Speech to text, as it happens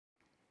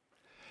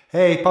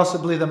Hey,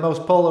 possibly the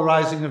most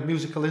polarizing of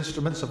musical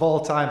instruments of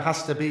all time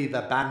has to be the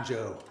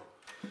banjo.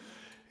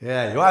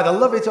 Yeah, you either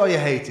love it or you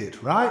hate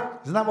it, right?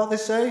 Isn't that what they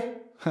say?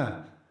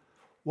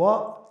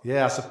 What?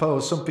 Yeah, I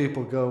suppose some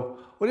people go,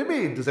 what do you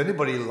mean? Does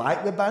anybody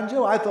like the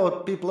banjo? I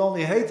thought people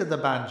only hated the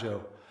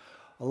banjo.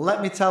 Well,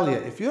 let me tell you,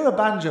 if you're a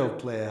banjo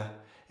player,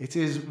 it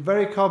is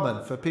very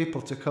common for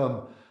people to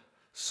come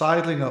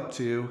sidling up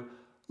to you,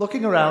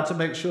 looking around to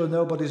make sure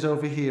nobody's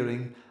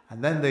overhearing,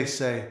 and then they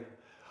say,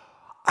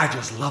 I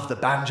just love the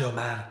banjo,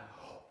 man.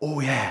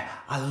 Oh yeah,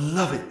 I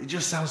love it. It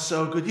just sounds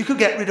so good. You could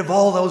get rid of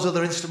all those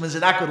other instruments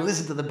and I could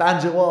listen to the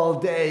banjo all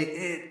day.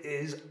 It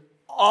is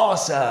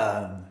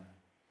awesome.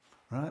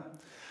 Right?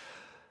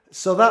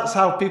 So that's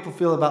how people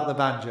feel about the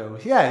banjo.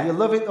 Yeah, you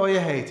love it or you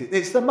hate it.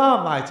 It's the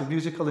Marmite of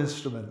musical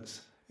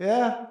instruments.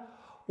 Yeah?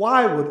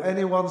 Why would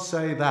anyone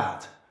say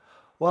that?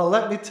 Well,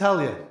 let me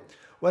tell you.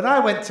 When I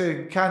went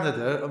to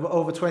Canada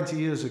over 20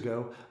 years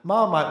ago,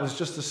 Marmite was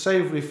just a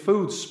savoury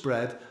food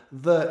spread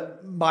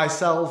that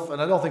myself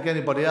and I don't think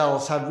anybody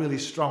else had really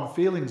strong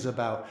feelings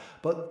about.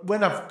 But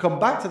when I've come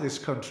back to this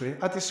country,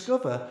 I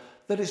discover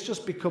that it's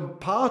just become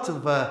part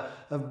of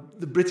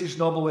the British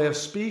normal way of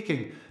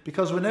speaking.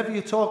 Because whenever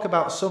you talk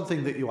about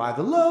something that you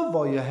either love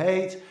or you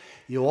hate,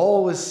 you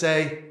always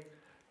say,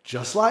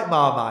 just like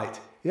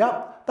Marmite.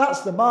 Yep, that's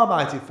the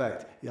Marmite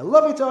effect. You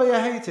love it or you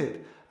hate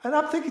it. And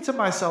I'm thinking to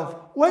myself,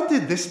 when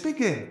did this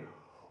begin?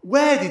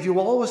 Where did you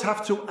always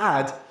have to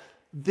add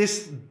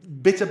this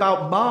bit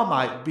about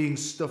Marmite being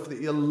stuff that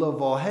you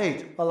love or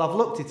hate? Well, I've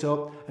looked it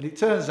up and it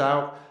turns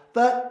out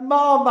that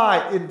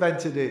Marmite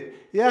invented it.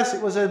 Yes,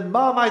 it was a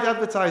Marmite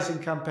advertising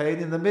campaign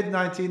in the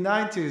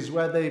mid-1990s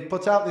where they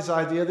put out this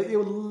idea that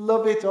you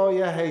love it or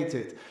you hate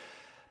it.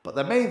 But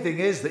the main thing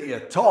is that you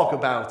talk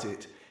about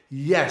it.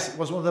 Yes, it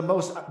was one of the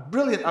most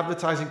brilliant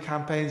advertising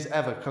campaigns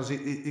ever because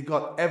it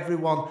got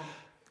everyone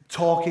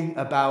talking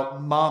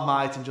about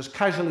Marmite and just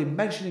casually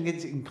mentioning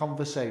it in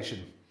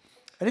conversation.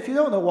 And if you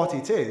don't know what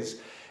it is,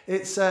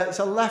 it's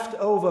a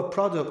leftover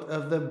product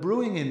of the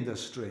brewing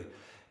industry.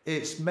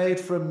 It's made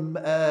from,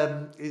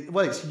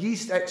 it's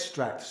yeast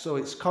extract, so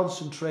it's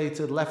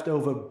concentrated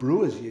leftover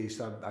brewer's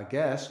yeast, I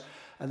guess.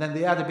 And then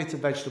they add a bit of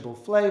vegetable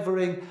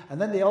flavouring,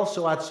 and then they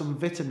also add some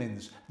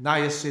vitamins,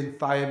 niacin,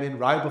 thiamine,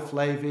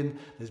 riboflavin,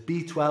 there's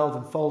B12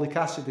 and folic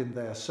acid in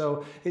there.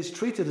 So it's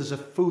treated as a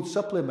food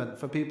supplement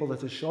for people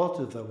that are short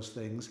of those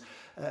things.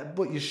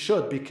 But you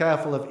should be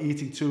careful of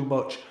eating too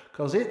much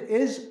because it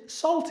is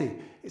salty.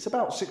 It's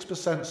about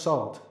 6%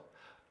 salt.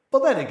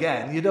 But then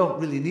again, you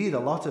don't really need a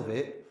lot of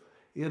it.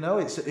 You know,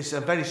 it's a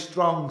very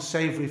strong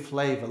savoury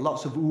flavour,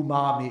 lots of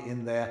umami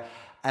in there.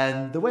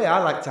 And the way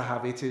I like to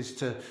have it is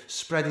to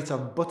spread it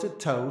on buttered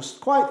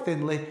toast quite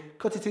thinly,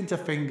 cut it into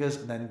fingers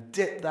and then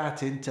dip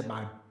that into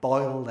my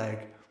boiled egg.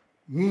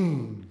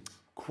 Mmm,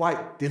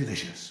 quite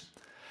delicious.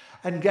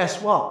 And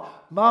guess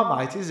what?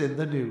 Marmite is in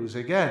the news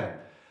again.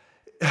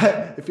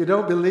 If you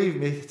don't believe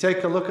me,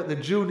 take a look at the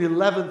June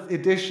 11th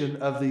edition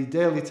of the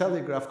Daily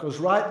Telegraph because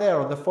right there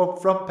on the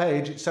front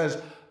page it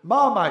says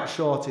Marmite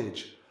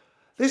shortage.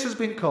 This has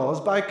been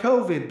caused by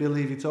COVID,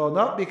 believe it or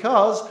not,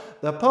 because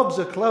the pubs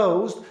are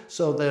closed,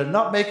 so they're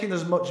not making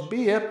as much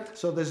beer,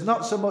 so there's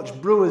not so much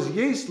brewer's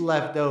yeast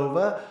left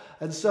over,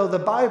 and so the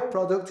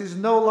byproduct is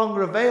no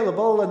longer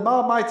available, and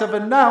Marmite have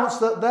announced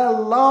that their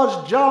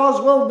large jars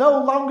will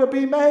no longer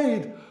be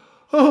made.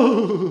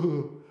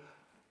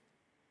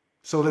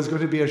 So there's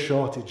going to be a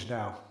shortage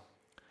now.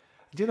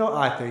 Do you know what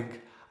I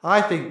think?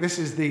 I think this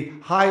is the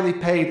highly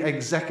paid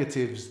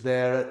executives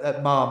there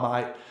at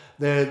Marmite,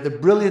 the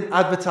brilliant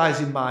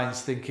advertising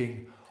minds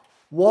thinking,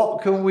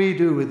 what can we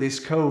do with this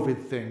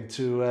COVID thing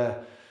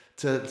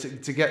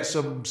to get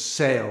some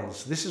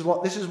sales? This is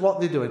what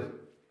they're doing.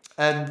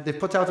 And they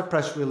put out a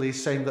press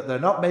release saying that they're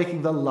not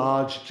making the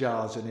large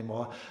jars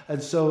anymore.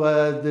 And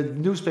so the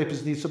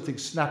newspapers need something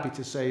snappy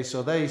to say.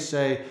 So they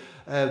say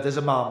there's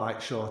a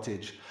Marmite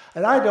shortage.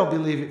 And I don't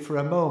believe it for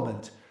a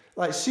moment.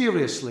 Like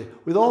seriously,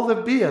 with all the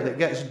beer that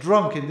gets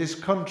drunk in this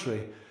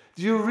country,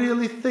 do you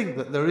really think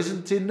that there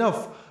isn't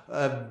enough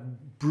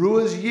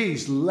brewer's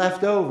yeast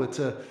left over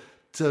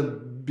to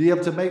be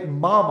able to make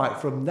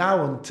Marmite from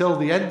now until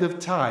the end of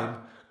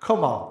time?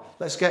 Come on,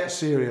 let's get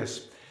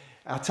serious.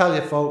 I'll tell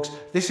you folks,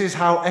 this is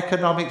how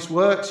economics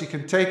works. You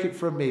can take it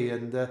from me.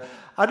 And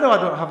I know I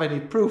don't have any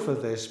proof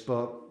of this,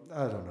 but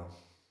I don't know.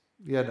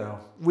 You know,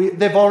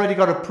 they've already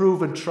got a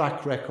proven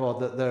track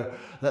record that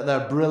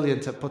they're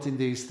brilliant at putting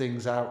these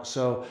things out.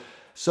 So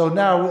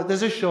now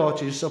there's a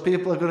shortage. So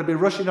people are going to be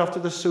rushing off to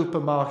the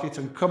supermarket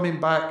and coming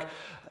back,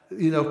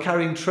 you know,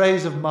 carrying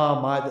trays of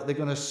Marmite that they're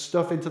going to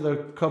stuff into their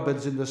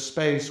cupboards in the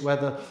space where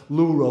the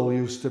loo roll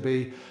used to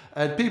be.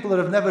 And people that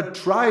have never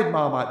tried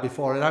Marmite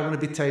before are now going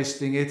to be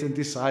tasting it and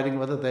deciding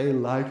whether they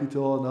like it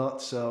or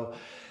not. So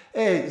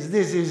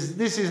this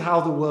is how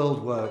the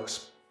world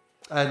works.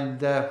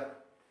 And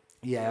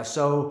yeah,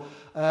 so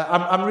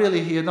I'm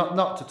really here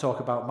not to talk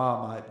about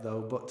Marmite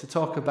though, but to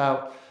talk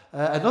about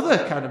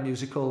another kind of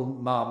musical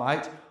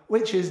Marmite,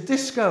 which is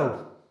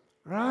disco,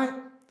 right?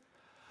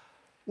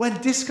 when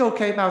disco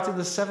came out in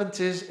the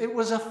 70s, it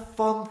was a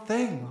fun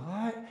thing,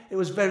 right? It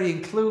was very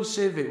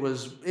inclusive. It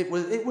was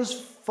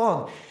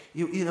fun.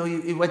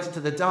 You went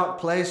into the dark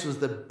place. There was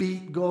the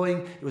beat going.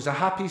 It was a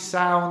happy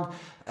sound.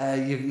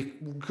 You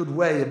could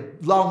wear your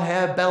long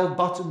hair,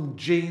 bell-bottom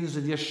jeans,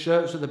 and your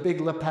shirts with the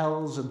big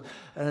lapels,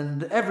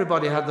 and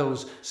everybody had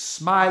those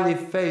smiley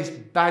face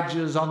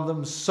badges on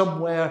them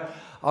somewhere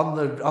on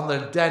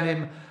the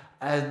denim,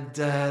 and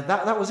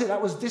that was it.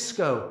 That was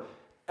disco.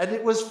 And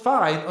it was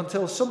fine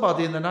until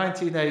somebody in the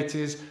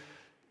 1980s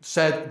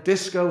said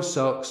disco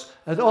sucks,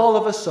 and all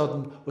of a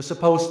sudden we're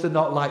supposed to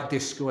not like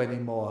disco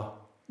anymore.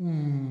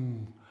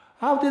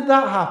 How did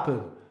that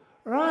happen?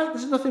 Right?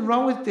 There's nothing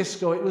wrong with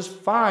disco. It was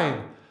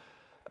fine.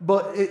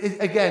 But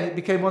it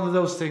became one of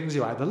those things,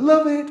 you either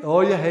love it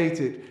or you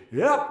hate it.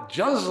 Yep,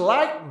 just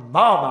like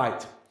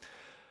Marmite.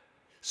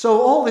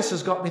 So all this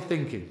has got me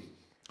thinking,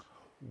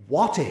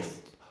 what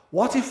if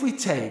we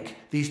take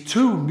these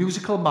two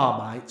musical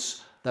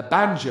Marmites, the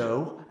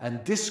banjo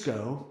and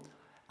disco,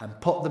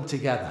 and put them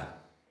together?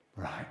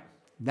 Right.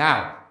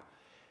 Now,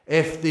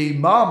 if the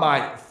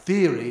Marmite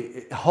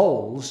theory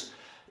holds,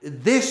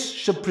 this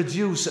should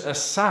produce a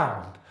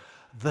sound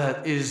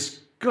that is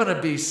going to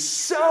be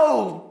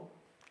so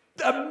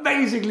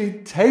amazingly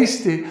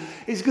tasty.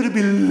 It's going to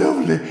be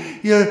lovely.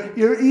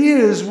 Your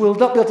ears will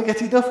not be able to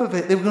get enough of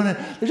it.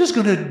 They're just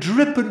going to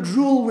drip and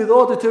drool with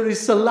auditory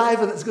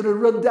saliva that's going to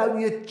run down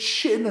your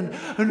chin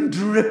and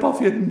drip off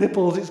your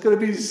nipples. It's going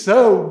to be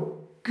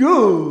so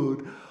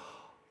good.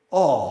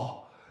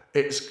 Or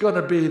it's going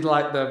to be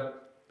like the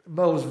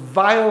most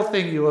vile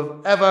thing you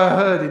have ever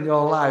heard in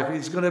your life.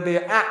 It's going to be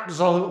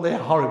absolutely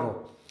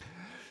horrible.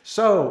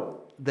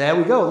 So there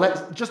we go.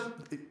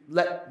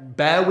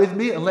 Bear with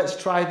me and let's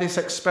try this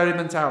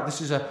experiment out.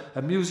 This is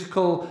a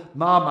musical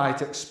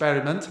Marmite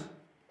experiment,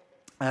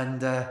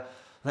 and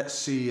let's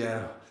see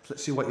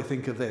what you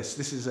think of this.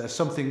 This is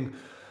something.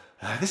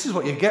 This is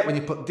what you get when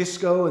you put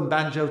disco and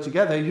banjo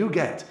together. You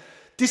get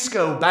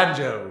disco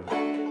banjo.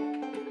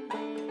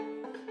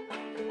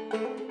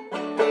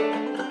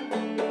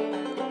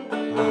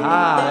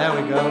 Aha, there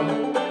we go.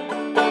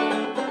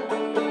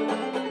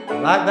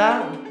 Like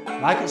that?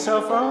 Like it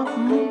so far?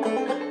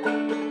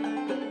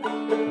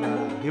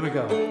 Here we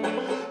go.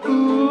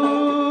 Ooh,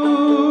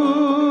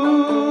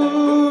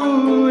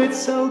 it's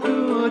so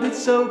good, it's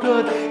so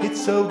good,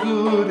 it's so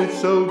good, it's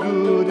so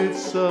good,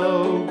 it's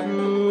so good.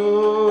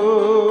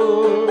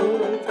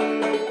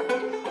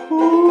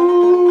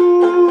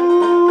 Ooh,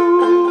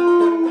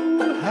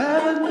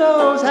 heaven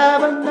knows,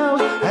 heaven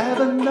knows,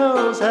 heaven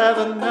knows,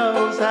 heaven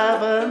knows,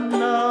 heaven knows.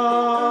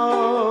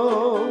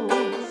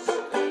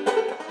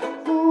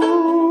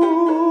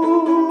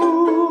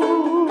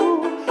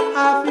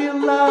 I feel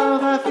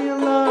love, I feel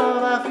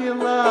love, I feel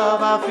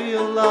love, I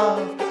feel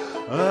love,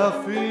 I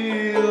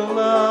feel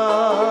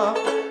love,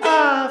 I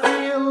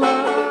feel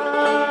love,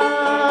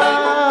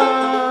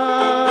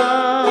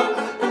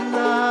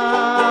 love,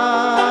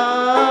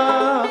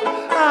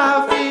 I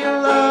feel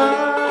love,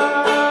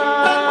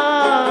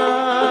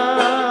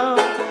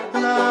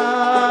 love,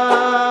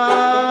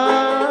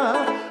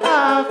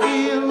 I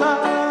feel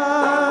love.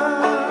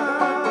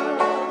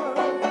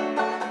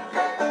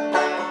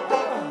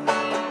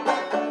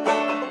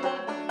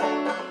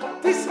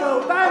 Disco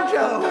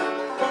banjo,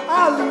 I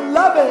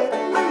love it.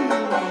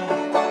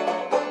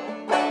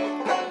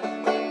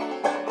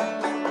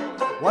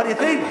 What do you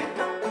think?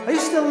 Are you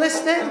still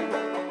listening?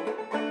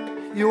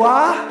 You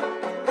are?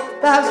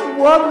 That's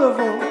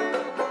wonderful.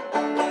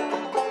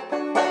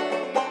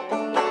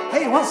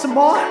 Hey, you want some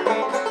more?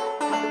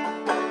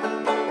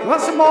 You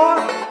want some more?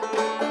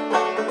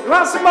 You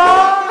want some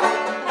more?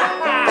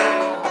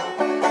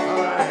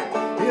 All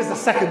right, here's the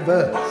second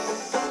verse.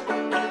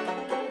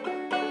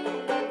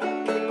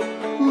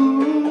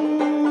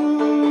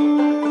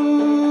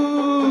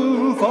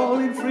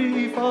 Falling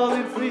free,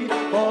 falling free,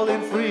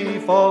 falling free,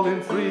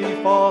 falling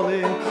free,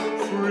 falling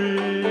free.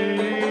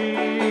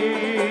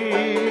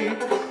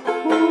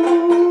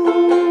 Ooh,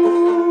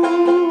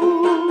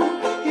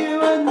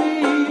 you and me,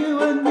 you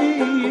and me,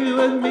 you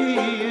and me,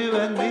 you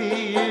and me,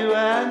 you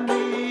and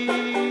me.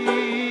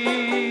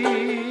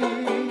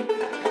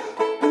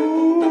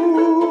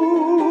 Ooh,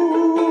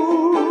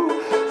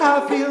 I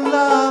feel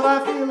love, I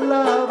feel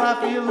love, I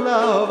feel love,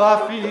 I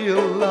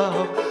feel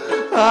love.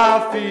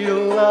 I feel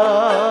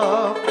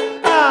love,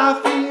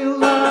 I feel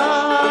love,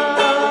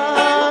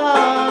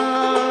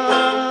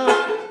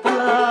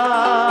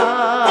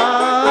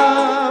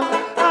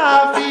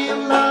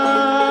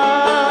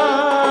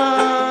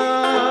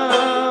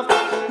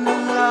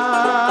 love,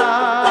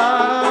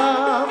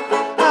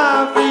 I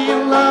feel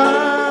love, love, I feel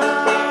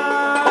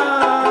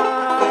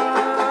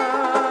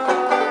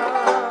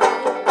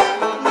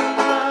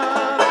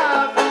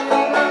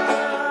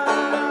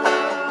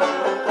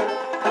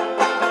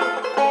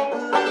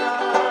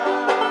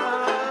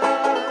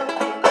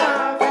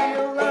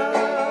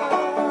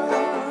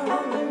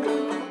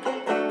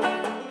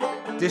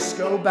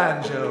Disco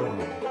banjo,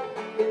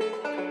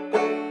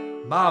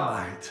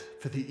 Marmite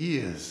for the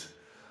ears.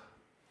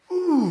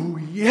 Ooh,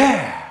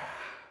 yeah!